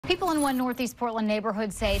People in one Northeast Portland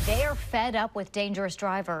neighborhood say they are fed up with dangerous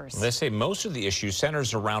drivers. They say most of the issue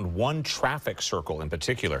centers around one traffic circle in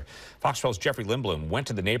particular. Fox 12's Jeffrey Lindblom went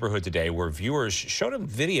to the neighborhood today where viewers showed him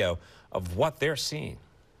video of what they're seeing.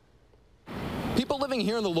 People living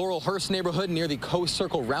here in the Laurelhurst neighborhood near the Coe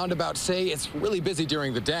Circle roundabout say it's really busy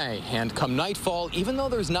during the day. And come nightfall, even though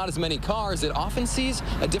there's not as many cars, it often sees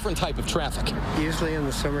a different type of traffic. Usually in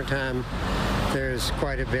the summertime, there's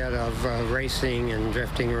quite a bit of racing and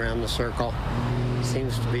drifting around the circle.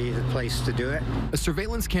 Seems to be the place to do it. A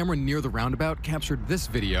surveillance camera near the roundabout captured this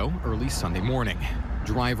video early Sunday morning.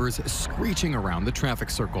 Drivers screeching around the traffic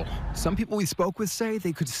circle. Some people we spoke with say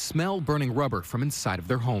they could smell burning rubber from inside of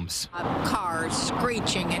their homes. Cars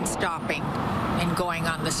screeching and stopping and going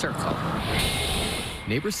on the circle.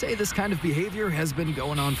 Neighbors say this kind of behavior has been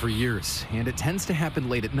going on for years, and it tends to happen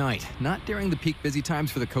late at night, not during the peak busy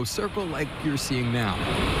times for the Coe Circle like you're seeing now.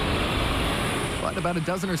 But about a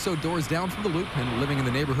dozen or so doors down from the loop and living in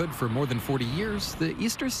the neighborhood for more than 40 years, the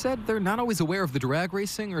Easters said they're not always aware of the drag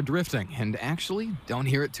racing or drifting and actually don't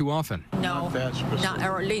hear it too often. No, not,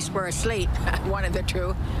 or at least we're asleep, one of the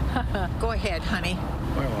two. Go ahead, honey.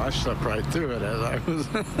 Well, I slept right through it as I was.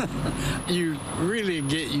 You really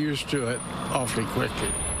get used to it awfully quickly.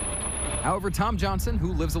 However, Tom Johnson,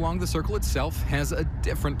 who lives along the circle itself, has a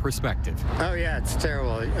different perspective. Oh yeah, it's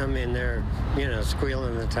terrible. I mean, they're,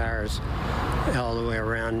 squealing the tires all the way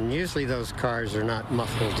around. And usually those cars are not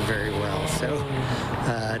muffled very well, so,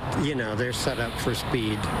 they're set up for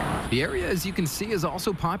speed. The area, as you can see, is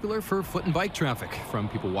also popular for foot and bike traffic, from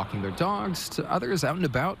people walking their dogs to others out and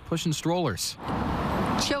about pushing strollers.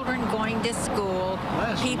 Children going to school,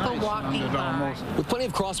 people walking by. With plenty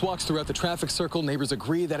of crosswalks throughout the traffic circle, neighbors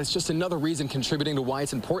agree that it's just another reason contributing to why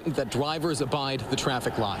it's important that drivers abide the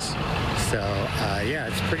traffic laws. So, yeah,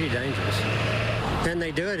 it's pretty dangerous. And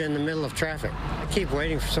they do it in the middle of traffic. I keep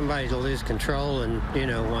waiting for somebody to lose control and,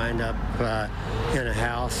 wind up in a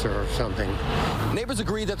house or something. Neighbors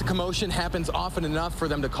agree that the commotion happens often enough for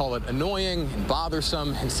them to call it annoying and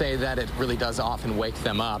bothersome and say that it really does often wake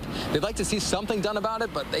them up. They'd like to see something done about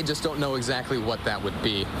it, but they just don't know exactly what that would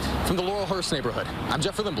be. From the Laurelhurst neighborhood, I'm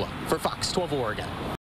Jeffrey Lindblom for Fox 12 Oregon.